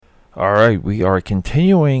All right, we are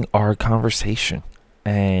continuing our conversation,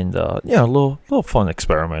 and a little fun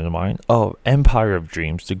experiment of mine of Empire of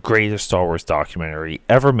Dreams, the greatest Star Wars documentary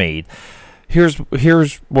ever made. Here's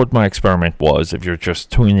what my experiment was. If you're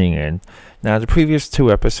just tuning in, now the previous two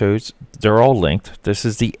episodes they're all linked. This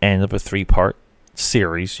is the end of a three-part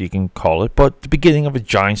series, you can call it, but the beginning of a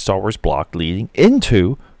giant Star Wars block leading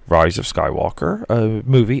into Rise of Skywalker, a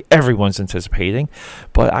movie everyone's anticipating.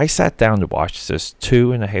 But I sat down to watch this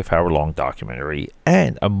 2.5 hour long documentary,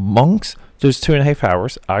 and amongst those 2.5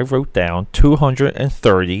 hours, I wrote down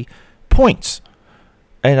 230 points,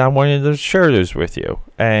 and I wanted to share those with you.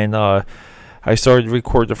 And I started to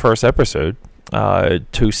record the first episode,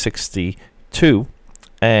 262,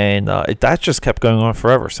 and that just kept going on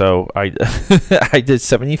forever. So I I did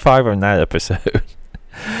 75 on that episode.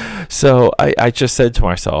 So I just said to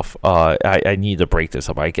myself, I need to break this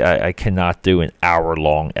up. I cannot do an hour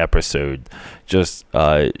long episode just,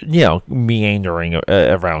 meandering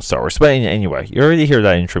around Star Wars. But anyway, you already hear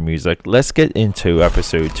that intro music. Let's get into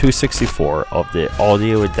episode 264 of the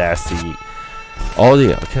Audio Audacity.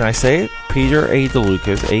 Can I say it? Peter A.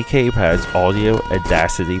 DeLucas, aka Pad's Audio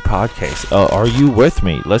Audacity podcast. Are you with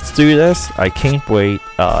me? Let's do this. I can't wait.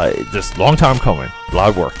 This long time coming. A lot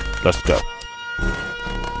of work. Let's go.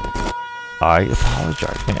 I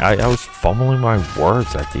apologize, man. I was fumbling my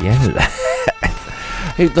words at the end of that.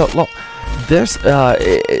 Hey, look, this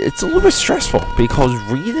it's a little bit stressful because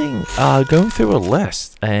reading, going through a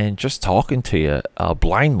list and just talking to you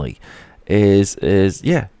blindly is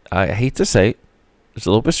I hate to say it, it's a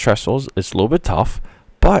little bit stressful. It's a little bit tough,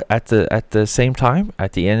 but at the same time,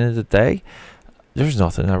 at the end of the day, there's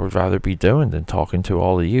nothing I would rather be doing than talking to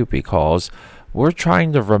all of you because we're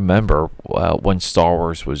trying to remember when Star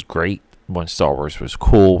Wars was great. When Star Wars was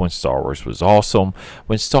cool, when Star Wars was awesome,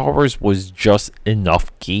 when Star Wars was just enough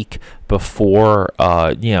geek before,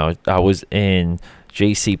 I was in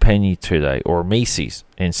J.C. Penney today, or Macy's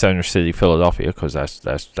in Center City, Philadelphia, because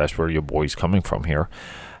that's where your boy's coming from here.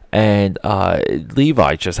 And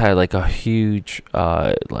Levi just had like a huge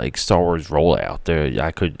Star Wars rollout there.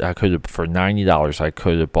 I could have, for $90 I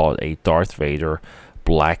could have bought a Darth Vader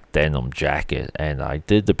black denim jacket, and I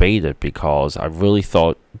did debate it because I really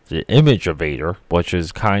thought the image of Vader, which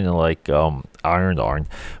is kind of like Iron Arn,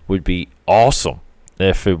 would be awesome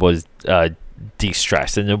if it was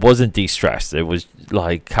de-stressed, and it wasn't de-stressed. It was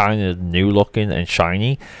like kind of new looking and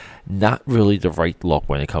shiny. Not really the right look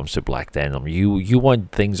when it comes to black denim. You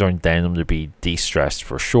want things on denim to be de-stressed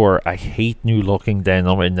for sure. I hate new looking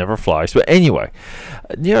denim. It never flies. But anyway,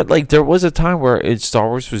 there was a time where Star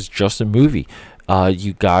Wars was just a movie.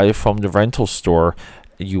 You got it from the rental store.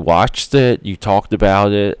 You watched it. You talked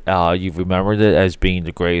about it. You remembered it as being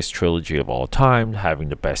the greatest trilogy of all time, having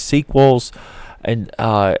the best sequels, and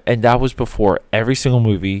that was before every single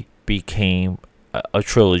movie became a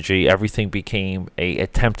trilogy. Everything became a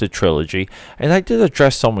attempted trilogy. And I did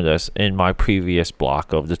address some of this in my previous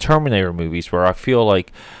block of the Terminator movies, where I feel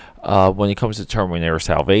like when it comes to Terminator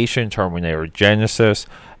Salvation, Terminator Genesis,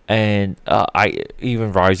 and I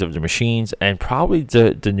even Rise of the Machines, and probably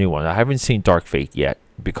the new one. I haven't seen Dark Fate yet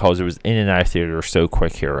because it was in and out of theater so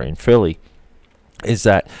quick here in Philly. Is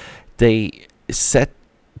that they set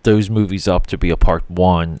those movies up to be a part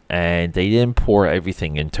one, and they didn't pour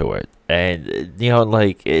everything into it. And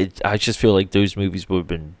I just feel like those movies would have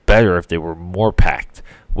been better if they were more packed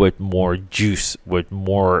with more juice, with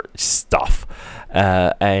more stuff.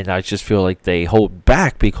 And I just feel like they hold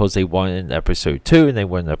back because they won in episode 2 and they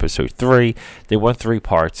won in episode 3. They won 3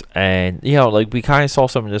 parts. And, we kind of saw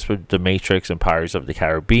some of this with The Matrix and Pirates of the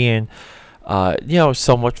Caribbean.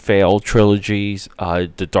 Somewhat failed trilogies.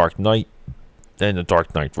 The Dark Knight and The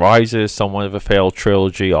Dark Knight Rises, somewhat of a failed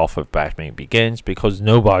trilogy off of Batman Begins, because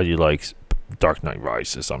nobody likes Dark Knight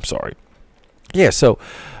Rises. I'm sorry. Yeah, so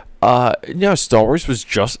Star Wars was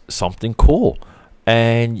just something cool,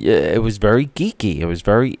 and it was very geeky. It was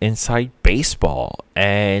very inside baseball,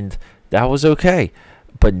 and that was okay.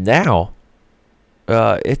 But now,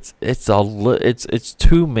 it's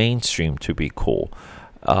too mainstream to be cool.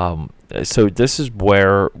 So this is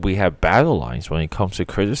where we have battle lines when it comes to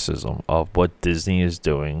criticism of what Disney is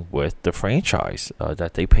doing with the franchise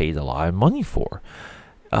that they paid a lot of money for.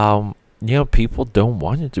 People don't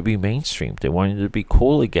want it to be mainstream. They want it to be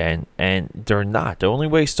cool again, and they're not. The only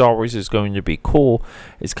way Star Wars is going to be cool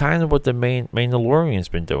is kind of what the Mandalorian's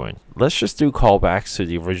been doing. Let's just do callbacks to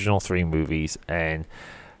the original 3 movies and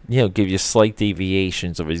give you slight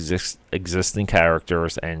deviations of existing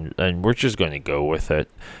characters, and we're just going to go with it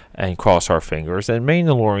and cross our fingers. And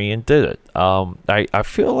Mandalorian did it. I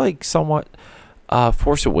feel like somewhat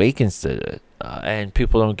Force Awakens did it. and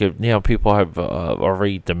people don't give, people have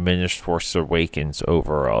already diminished Force Awakens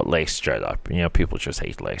over Last Jedi. People just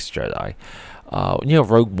hate Last Jedi.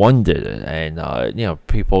 Rogue One did it, and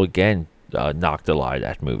people again knocked a lot of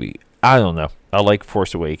that movie. I don't know. I like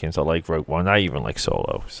Force Awakens. I like Rogue One. I even like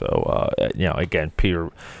Solo. So again, Peter,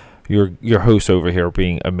 your host over here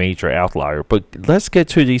being a major outlier. But let's get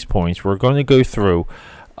to these points. We're going to go through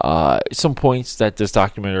some points that this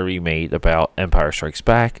documentary made about Empire Strikes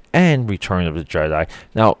Back and Return of the Jedi.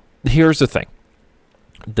 Now, here's the thing.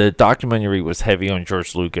 The documentary was heavy on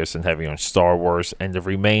George Lucas and heavy on Star Wars, and the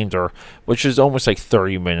remainder, which is almost like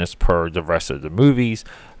 30 minutes per the rest of the movies,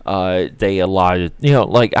 they allotted,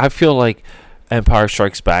 I feel like Empire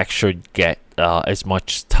Strikes Back should get as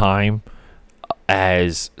much time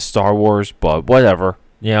as Star Wars, but whatever.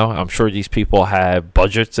 I'm sure these people have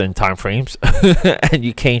budgets and time frames, and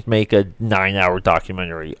you can't make a 9-hour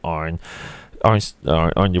documentary on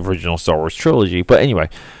the original Star Wars trilogy. But anyway,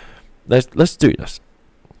 let's do this.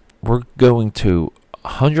 We're going to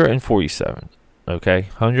 147. Okay,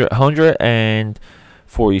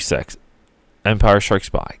 146. Empire Strikes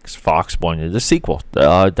Back. Fox wanted a sequel.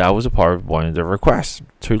 That was a part of one of their requests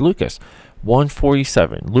to Lucas.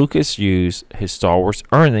 147. Lucas used his Star Wars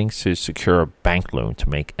earnings to secure a bank loan to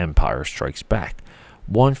make Empire Strikes Back.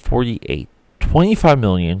 148. $25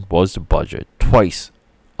 million was the budget, twice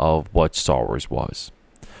of what Star Wars was.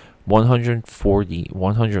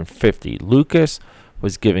 150. Lucas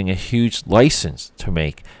was giving a huge license to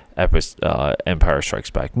make Empire Strikes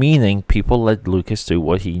Back, meaning people let Lucas do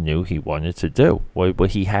what he knew he wanted to do,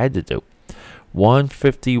 what he had to do.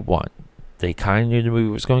 151. They kind of knew the movie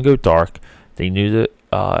was going to go dark. They knew that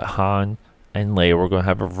Han and Leia were going to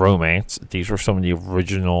have a romance. These were some of the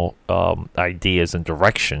original ideas and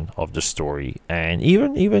direction of the story, and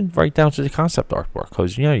even right down to the concept artwork.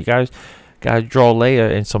 Because you guys got to draw Leia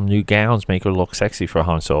in some new gowns, make her look sexy for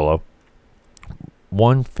Han Solo.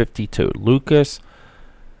 152. Lucas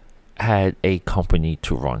had a company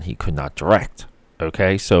to run. He could not direct.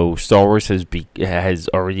 Okay, so Star Wars has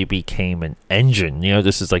already became an engine.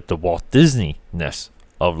 This is like the Walt Disney-ness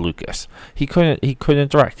of Lucas. He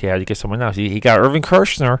couldn't direct. He had to get someone else. He got Irving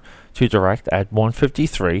Kershner to direct at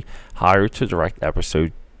 153, hired to direct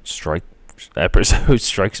Episode Strikes Back,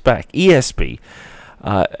 ESB.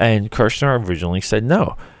 And Kershner originally said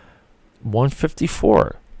no.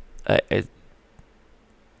 154.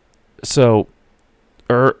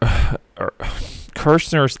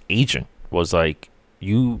 Kershner's agent was like,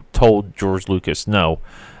 you told George Lucas no,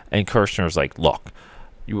 and Kershner's like, look,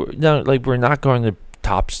 we're not going to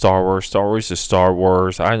top Star Wars. Star Wars is Star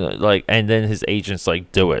Wars. And then his agent's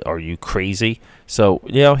like, do it. Are you crazy? So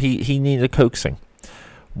he needed coaxing.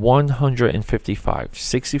 155,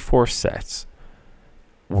 64 sets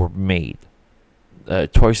were made,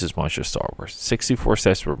 twice as much as Star Wars. 64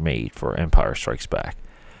 sets were made for Empire Strikes Back.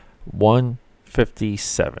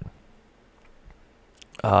 157.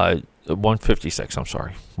 156. I'm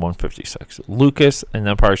sorry. 156. Lucas and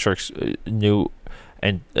Empire Strikes knew,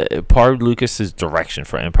 and part of Lucas's direction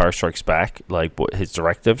for Empire Strikes Back, like what his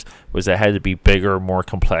directives was, that it had to be bigger, more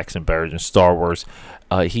complex, and better than Star Wars.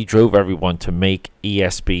 He drove everyone to make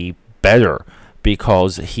ESB better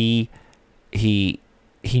because he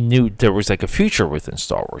knew there was like a future within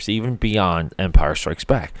Star Wars, even beyond Empire Strikes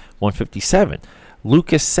Back. 157.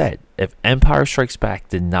 Lucas said, if Empire Strikes Back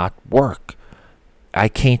did not work, I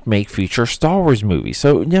can't make future Star Wars movies.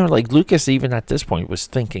 So, Lucas, even at this point, was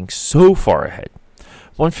thinking so far ahead.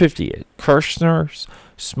 158. Kershner's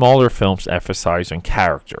smaller films emphasize on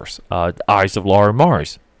characters. Eyes of Laura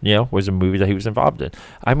Mars, was a movie that he was involved in.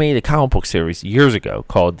 I made a comic book series years ago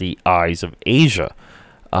called The Eyes of Asia.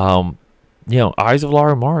 Eyes of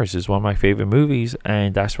Laura Mars is one of my favorite movies,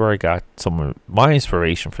 and that's where I got some of my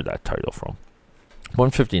inspiration for that title from.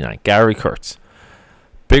 159. Gary Kurtz.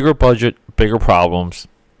 Bigger budget, bigger problems.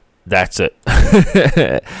 That's it.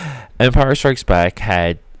 Empire Strikes Back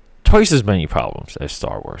had twice as many problems as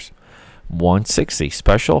Star Wars. 160.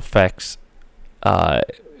 Special effects.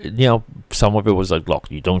 Some of it was like, look,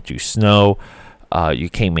 you don't do snow. You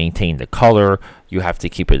can't maintain the color. You have to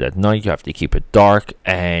keep it at night. You have to keep it dark.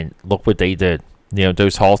 And look what they did.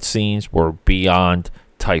 Those halt scenes were beyond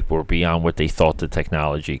what they thought the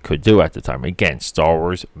technology could do at the time. Again, Star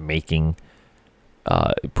Wars breaking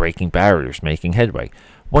barriers, making headway.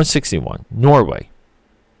 161. Norway.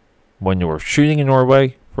 When they were shooting in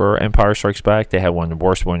Norway for Empire Strikes Back, they had one of the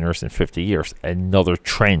worst winters in 50 years. Another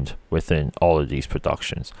trend within all of these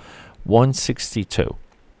productions. 162.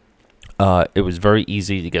 It was very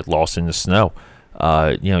easy to get lost in the snow.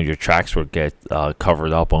 Your tracks would get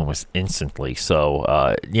covered up almost instantly.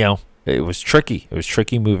 So, It was tricky. It was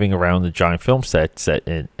tricky moving around the giant film set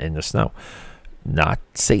in the snow. Not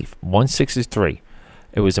safe. 163.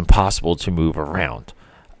 It was impossible to move around.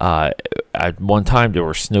 At one time, they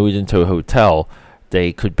were snowed into a hotel.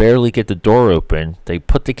 They could barely get the door open. They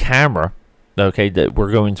put the camera, that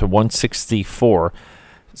we're going to 164.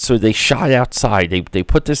 So they shot outside. They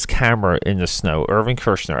put this camera in the snow. Irving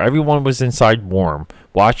Kershner. Everyone was inside warm,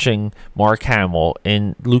 watching Mark Hamill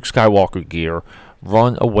in Luke Skywalker gear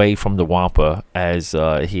run away from the Wampa as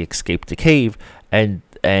he escaped the cave. And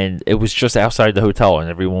it was just outside the hotel, and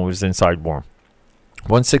everyone was inside warm.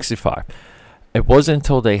 165. It wasn't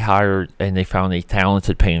until they hired and they found a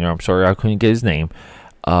talented painter, I'm sorry I couldn't get his name,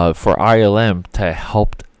 for ILM to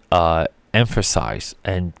help emphasize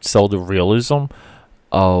and sell the realism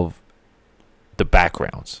of the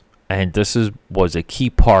backgrounds. And this was a key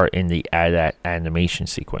part in the animation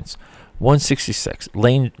sequence. 166.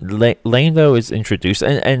 Lando is introduced,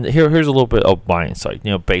 and here's a little bit of my insight,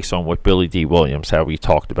 based on what Billy D. Williams, how we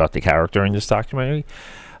talked about the character in this documentary.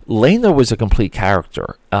 Lando was a complete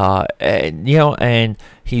character, and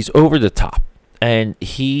he's over the top, and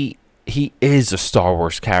he is a Star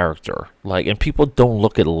Wars character. And people don't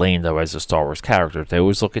look at Lando as a Star Wars character; they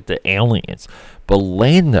always look at the aliens. But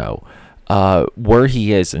Lando, where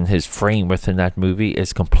he is in his frame within that movie,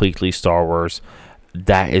 is completely Star Wars.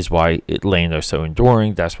 That is why Lando's so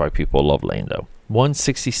enduring. That's why people love Lando.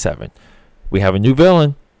 167. We have a new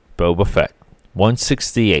villain, Boba Fett.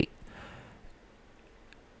 168.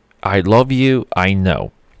 I Love You, I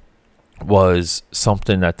Know was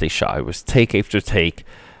something that they shot. It was take after take,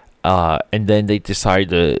 and then they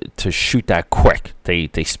decided to shoot that quick. They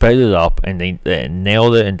sped it up, and they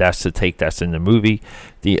nailed it, and that's the take that's in the movie.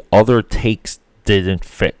 The other takes didn't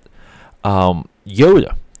fit.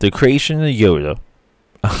 Yoda, the creation of Yoda,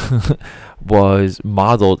 was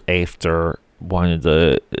modeled after one of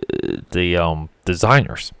the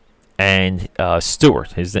designers, and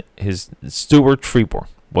Stuart, his Stuart Freeborn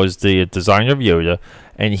was the designer of Yoda,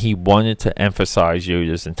 and he wanted to emphasize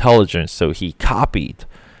Yoda's intelligence, so he copied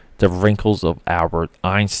the wrinkles of Albert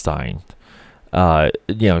Einstein,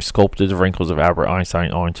 sculpted the wrinkles of Albert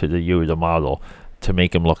Einstein onto the Yoda model to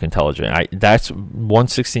make him look intelligent. That's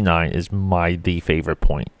 169 is the favorite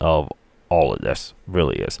point of all of this,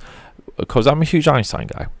 really is, because I'm a huge Einstein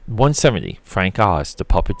guy. 170, Frank Oz, the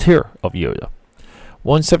puppeteer of Yoda.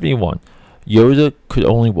 171, Yoda could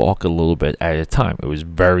only walk a little bit at a time. It was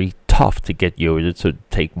very tough to get Yoda to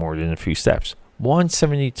take more than a few steps.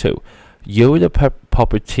 172, Yoda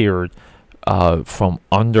puppeteered from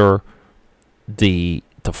under the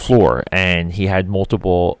floor, and he had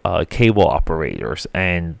multiple cable operators,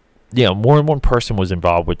 and more than one person was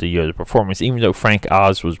involved with the Yoda performance, even though Frank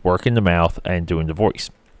Oz was working the mouth and doing the voice.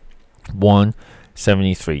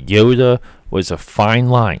 173, Yoda was a fine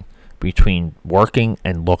line between working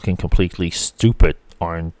and looking completely stupid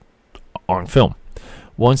on film.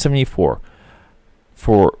 174,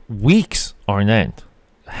 for weeks on end,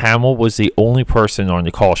 Hamill was the only person on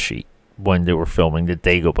the call sheet when they were filming the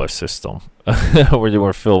Dagobah system, where they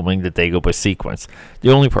were filming the Dagobah sequence.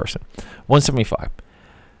 The only person. 175.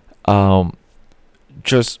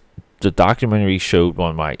 Just the documentary showed one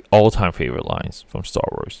of my all-time favorite lines from Star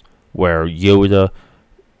Wars, where Yoda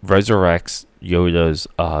resurrects Yoda's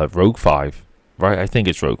Rogue 5, right? I think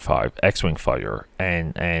it's Rogue 5, X-Wing fighter,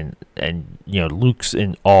 and Luke's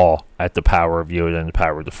in awe at the power of Yoda and the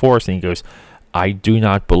power of the Force, and he goes, "I do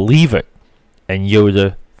not believe it," and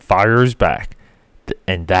Yoda fires back,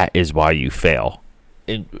 "And that is why you fail."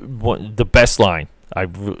 The best line,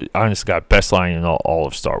 honestly got best line in all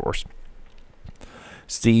of Star Wars.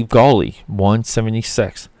 Steve Gawley,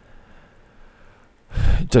 176,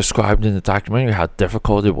 described in the documentary how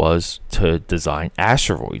difficult it was to design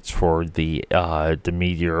asteroids for the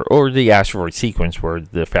meteor or the asteroid sequence where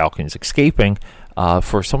the Falcon's escaping.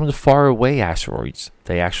 For some of the far away asteroids,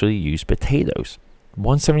 they actually used potatoes.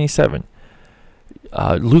 177.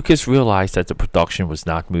 Lucas realized that the production was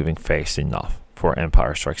not moving fast enough for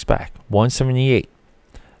Empire Strikes Back. 178.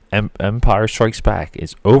 Empire Strikes Back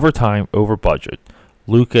is over time, over budget.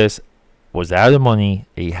 Lucas was out of money.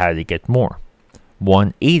 He had to get more.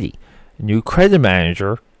 180. New credit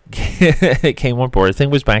manager came on board. I think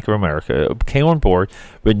it was Bank of America. Came on board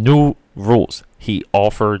with new rules. He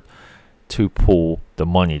offered to pool the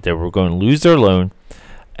money. They were going to lose their loan,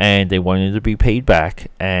 and they wanted to be paid back.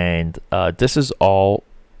 And this is all,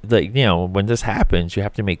 when this happens, you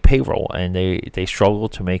have to make payroll, and they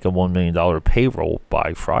struggled to make a $1 million payroll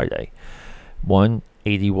by Friday.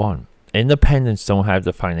 181. Independents don't have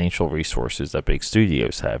the financial resources that big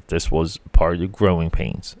studios have. This was part of the growing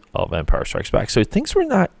pains of Empire Strikes Back. So things were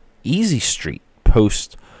not easy street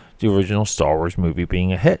post the original Star Wars movie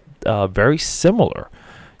being a hit. Very similar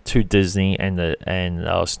to Disney and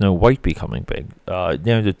Snow White becoming big.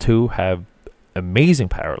 The two have amazing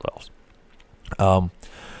parallels. The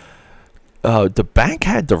bank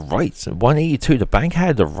had the rights. In 182, the bank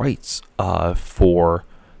had the rights for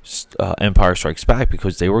Empire Strikes Back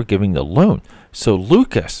because they were giving the loan. So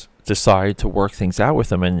Lucas decided to work things out with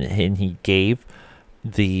them, and he gave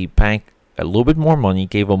the bank a little bit more money,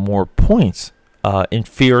 gave them more points, in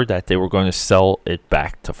fear that they were going to sell it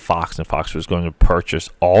back to Fox, and Fox was going to purchase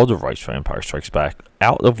all the rights for Empire Strikes Back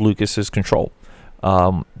out of Lucas's control.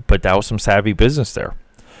 But that was some savvy business there.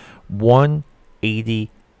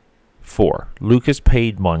 184. Lucas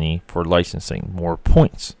paid money for licensing, more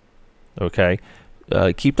points. Okay?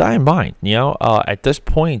 Keep that in mind. At this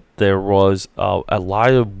point, there was a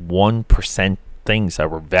lot of 1% things that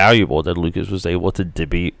were valuable that Lucas was able to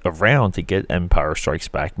divvy around to get Empire Strikes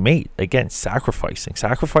Back made. Again,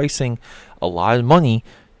 sacrificing a lot of money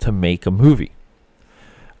to make a movie.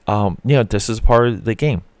 This is part of the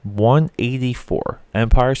game. 184.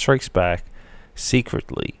 Empire Strikes Back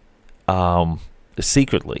secretly. A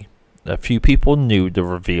few people knew the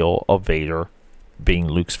reveal of Vader being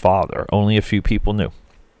Luke's father. Only a few people knew.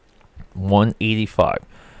 185.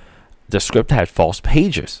 The script had false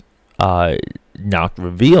pages, not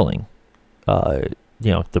revealing, the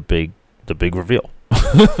big reveal.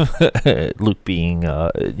 Luke being,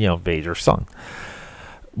 Vader's son.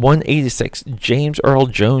 186. James Earl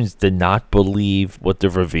Jones did not believe what the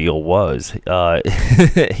reveal was.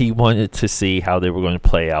 He wanted to see how they were going to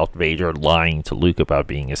play out Vader lying to Luke about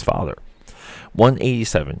being his father.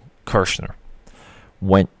 187. Kershner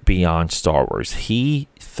went beyond Star Wars. He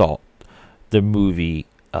thought the movie,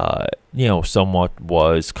 somewhat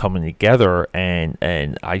was coming together,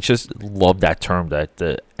 and I just love that term that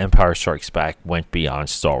the Empire Strikes Back went beyond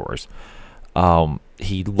Star Wars.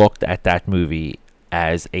 He looked at that movie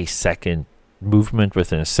as a second movement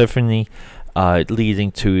within a symphony, leading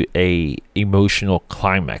to a emotional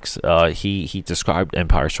climax. He described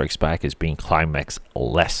Empire Strikes Back as being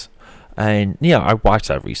climax-less. And I watched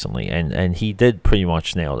that recently, and he did pretty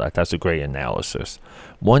much nail that. That's a great analysis.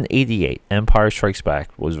 188, Empire Strikes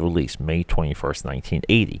Back was released May 21st,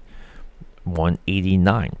 1980.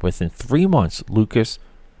 189, within 3 months, Lucas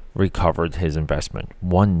recovered his investment.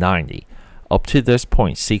 190, up to this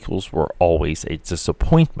point, sequels were always a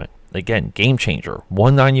disappointment. Again, game changer.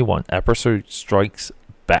 191, Episode Strikes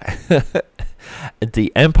Back.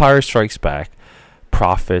 The Empire Strikes Back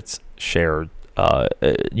profits shared.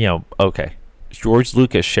 George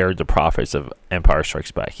Lucas shared the profits of Empire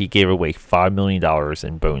Strikes Back. He gave away $5 million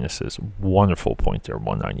in bonuses. Wonderful point there,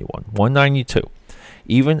 191. 192.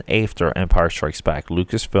 Even after Empire Strikes Back,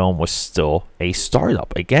 Lucasfilm was still a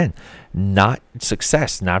startup. Again, not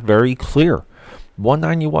success, not very clear.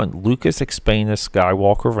 191. Lucas expanded the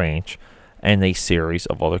Skywalker Ranch and a series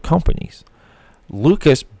of other companies.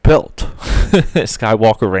 Lucas built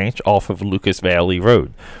Skywalker Ranch off of Lucas Valley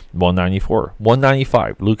Road. 194.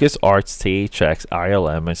 195. Lucas Arts, THX,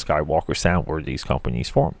 ILM, and Skywalker Sound were these companies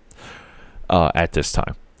formed at this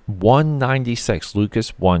time. 196.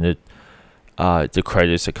 Lucas wanted the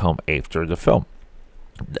credits to come after the film,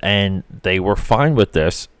 and they were fine with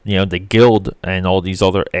this. The Guild and all these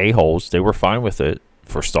other a-holes, they were fine with it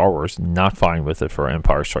for Star Wars, not fine with it for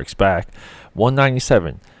Empire Strikes Back.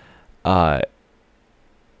 197.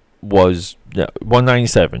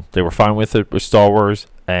 197. They were fine with it with Star Wars,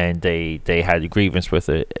 and they had a grievance with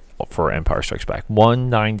it for Empire Strikes Back.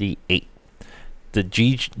 198. The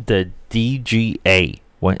DGA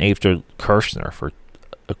went after Kershner for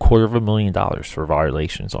 $250,000 for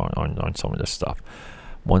violations on some of this stuff.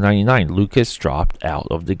 199. Lucas dropped out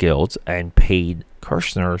of the guilds and paid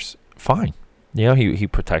Kershner's fine. He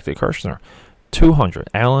protected Kershner. 200.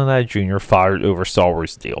 Alan Ladd Jr. fired over Star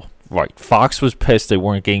Wars deal. Right. Fox was pissed they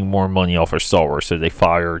weren't getting more money off of Star Wars, so they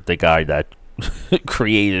fired the guy that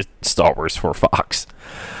created Star Wars for Fox.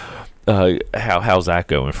 How's that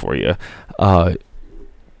going for you?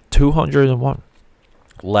 201.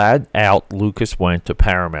 Ladd out, Lucas went to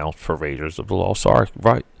Paramount for Raiders of the Lost Ark.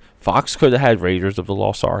 Right. Fox could have had Raiders of the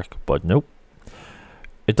Lost Ark, but nope.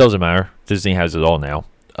 It doesn't matter. Disney has it all now.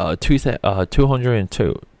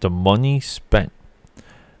 202. The money spent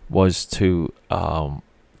was to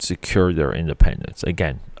secure their independence.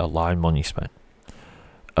 Again, a lot of money spent.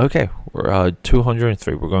 Okay, we're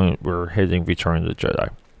 203. We're hitting Return of the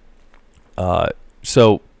Jedi.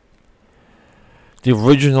 So the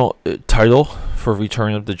original title for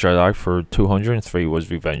Return of the Jedi for 203 was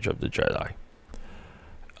Revenge of the Jedi.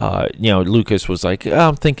 Lucas was like,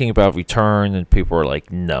 I'm thinking about Return, and people were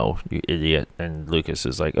like, no, you idiot. And Lucas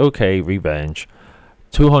is like, okay, Revenge.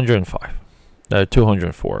 205.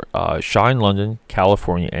 204. Shot in London,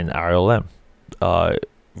 California, and Ireland.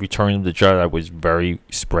 Return of the Jedi was very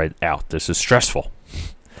spread out. This is stressful.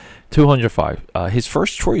 205. His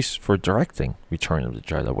first choice for directing Return of the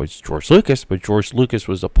Jedi was George Lucas, but George Lucas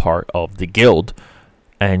was a part of the guild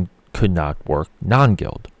and could not work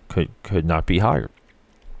non-guild, could not be hired.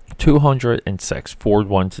 206. Ford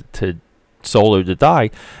wanted Solo to die,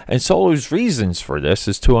 and Solo's reasons for this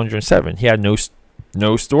is 207. He had no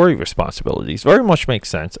story responsibilities. Very much makes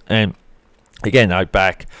sense. And again, I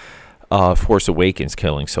back Force Awakens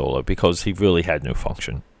killing Solo because he really had no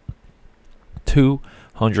function.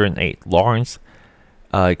 208. Lawrence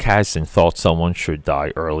Kasdan thought someone should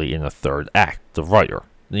die early in the third act. The writer,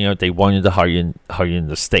 they wanted to heighten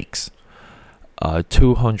the stakes.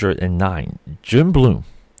 209. Jim Bloom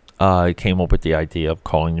came up with the idea of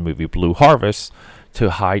calling the movie Blue Harvest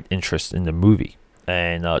to hide interest in the movie.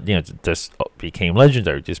 And, this became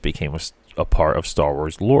legendary. This became a part of Star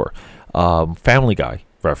Wars lore. Family Guy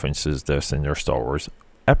references this in their Star Wars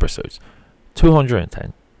episodes.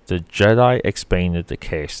 210. The Jedi expanded the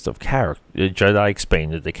cast of characters.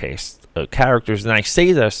 And I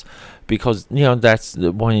say this because, that's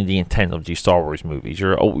one of the intent of these Star Wars movies.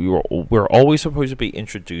 We're always supposed to be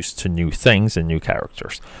introduced to new things and new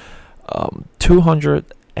characters.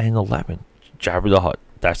 211. Jabba the Hutt.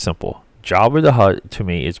 That's simple. Jabba the Hutt, to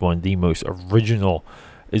me, is one of the most original,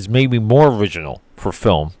 is maybe more original for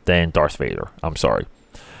film than Darth Vader. I'm sorry.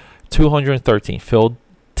 213. Phil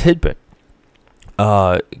Tidbit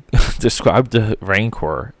described the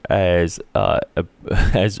Rancor as a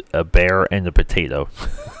bear and a potato.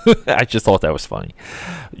 I just thought that was funny.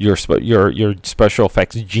 Your special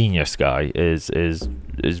effects genius guy is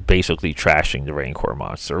basically trashing the Rancor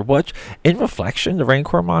monster. Which, in reflection, the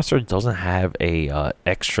Rancor monster doesn't have a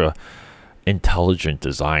extra intelligent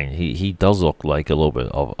design. He does look like a little bit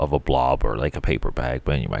of a blob or like a paper bag.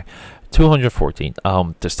 But anyway, 214.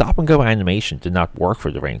 The stop and go animation did not work for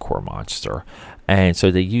the Rancor monster, and so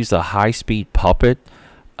they used a high speed puppet.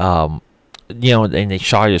 And they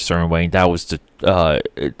shot it a certain way. And that was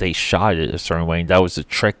the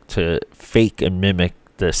trick to fake and mimic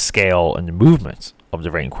the scale and the movements of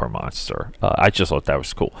the Rancor monster. I just thought that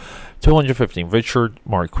was cool. 215. Richard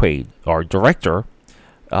Marquand, our director,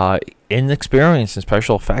 inexperienced in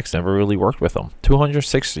special effects, never really worked with them.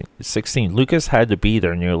 216. Lucas had to be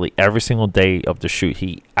there nearly every single day of the shoot.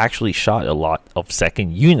 He actually shot a lot of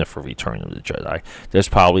second unit for Return of the Jedi. This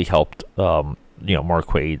probably helped,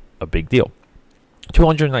 Marquand a big deal.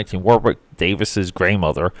 219. Warwick Davis's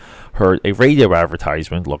grandmother heard a radio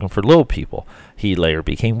advertisement looking for little people. He later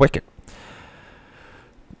became Wicket.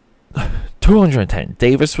 210.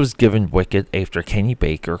 Davis was given Wicket after Kenny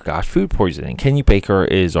Baker got food poisoning. Kenny Baker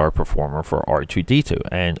is our performer for R2-D2,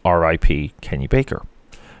 and R.I.P. Kenny Baker.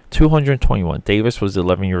 221. Davis was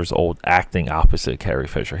 11 years old, acting opposite Carrie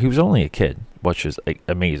Fisher. He was only a kid, which is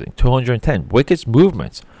amazing. 210. Wicket's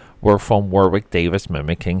movements were from Warwick Davis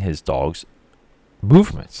mimicking his dog's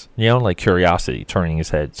movements, like Curiosity, turning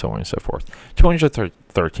his head, so on and so forth.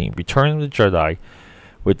 213. Return of the Jedi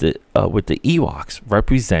with the Ewoks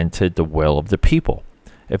represented the will of the people.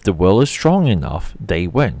 If the will is strong enough, they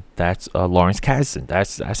win. That's Lawrence Kasdan.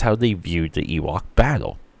 That's how they viewed the Ewok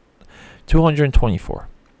battle. 224.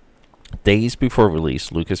 Days before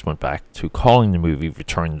release, Lucas went back to calling the movie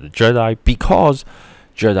Return of the Jedi because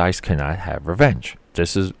Jedis cannot have revenge.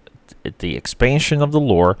 This is the expansion of the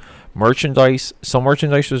lore. Some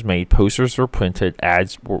merchandise was made, posters were printed,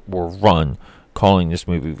 ads were run, calling this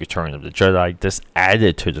movie Return of the Jedi. This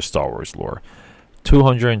added to the Star Wars lore.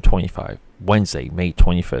 225. Wednesday, May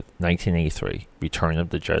 25th, 1983. Return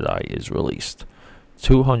of the Jedi is released.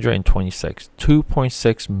 226.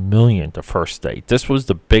 2.6 million the first day. This was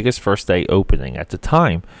the biggest first day opening at the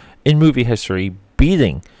time in movie history,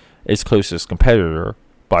 beating its closest competitor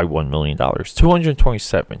by $1 million.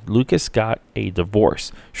 227. Lucas got a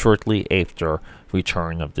divorce shortly after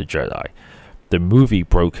Return of the Jedi. The movie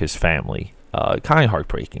broke his family. Kind of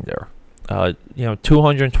heartbreaking there.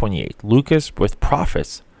 228. Lucas, with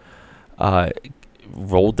profits,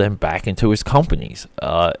 rolled them back into his companies.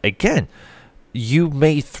 Again, you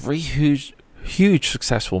made 3 huge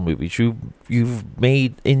successful movies. You've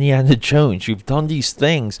made Indiana Jones. You've done these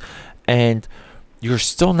things, and you're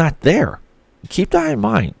still not there. Keep that in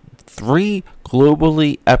mind. 3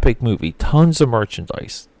 globally epic movies, tons of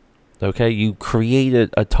merchandise. Okay, you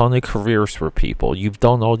created a ton of careers for people. You've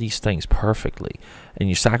done all these things perfectly, and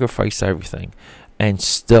you sacrificed everything, and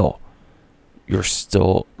you're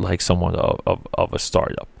still like somewhat of a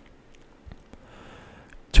startup.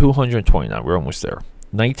 229. We're almost there.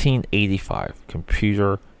 1985.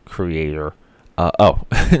 Computer creator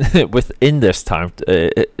within this time,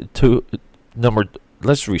 to number.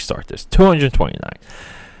 Let's restart this. 229,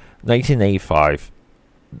 1985.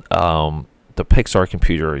 The Pixar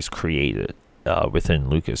computer is created within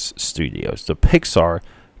Lucas Studios. The Pixar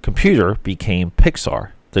computer became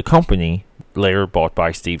Pixar, the company later bought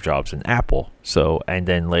by Steve Jobs and Apple. So, and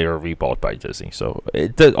then later rebought by Disney. So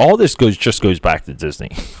all this goes back to Disney.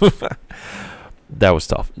 That was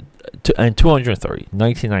tough. And 230,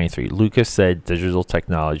 1993, Lucas said digital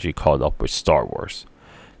technology caught up with Star Wars.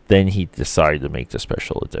 Then he decided to make the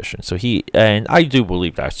special edition. So and I do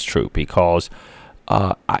believe that's true, because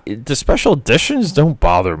the special editions don't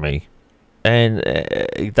bother me. And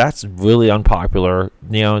that's really unpopular.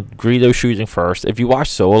 Greedo shooting first. If you watch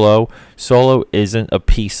Solo isn't a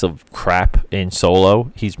piece of crap in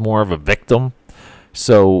Solo. He's more of a victim.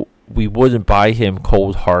 So we wouldn't buy him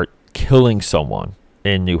cold heart killing someone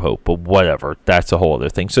in New Hope, but whatever, that's a whole other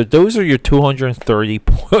thing. So those are your 230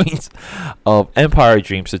 points of Empire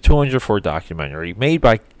Dreams, the 204 documentary made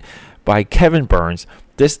by Kevin Burns.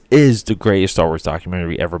 This is the greatest Star Wars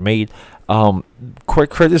documentary ever made. Quick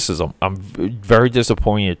criticism: I'm very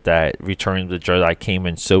disappointed that Return of the Jedi came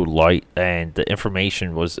in so light, and the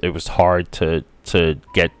information was hard to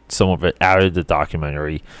get some of it out of the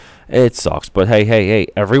documentary. It sucks, but hey,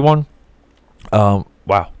 everyone.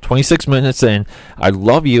 Wow, 26 minutes in. I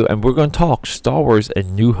love you, and we're going to talk Star Wars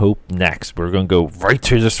and New Hope next. We're going to go right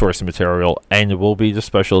to the source material, and it will be the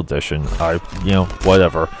special edition.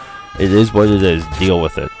 Whatever. It is what it is. Deal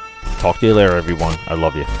with it. Talk to you later, everyone. I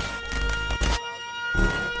love you.